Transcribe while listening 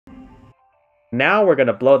Now we're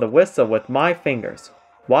gonna blow the whistle with my fingers.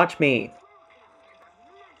 Watch me.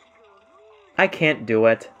 I can't do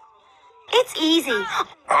it. It's easy.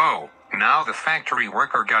 Oh, now the factory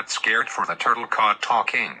worker got scared for the turtle caught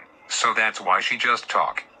talking. So that's why she just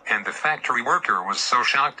talked. And the factory worker was so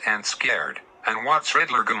shocked and scared. And what's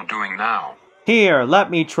Riddler Goon doing now? Here, let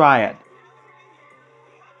me try it.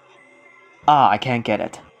 I can't get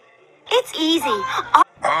it. It's easy.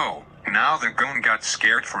 Oh, now the Goon got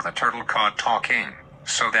scared for the turtle caught talking.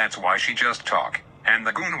 So that's why she just talked. And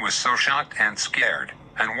the Goon was so shocked and scared.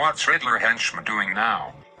 And what's Riddler Henchman doing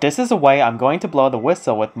now? This is a way I'm going to blow the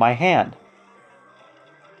whistle with my hand.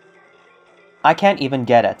 I can't even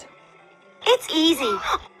get it. It's easy.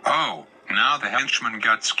 Oh, now the henchman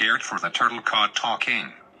got scared for the turtle caught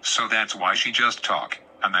talking. So that's why she just talked.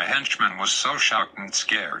 And the henchman was so shocked and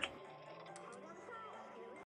scared.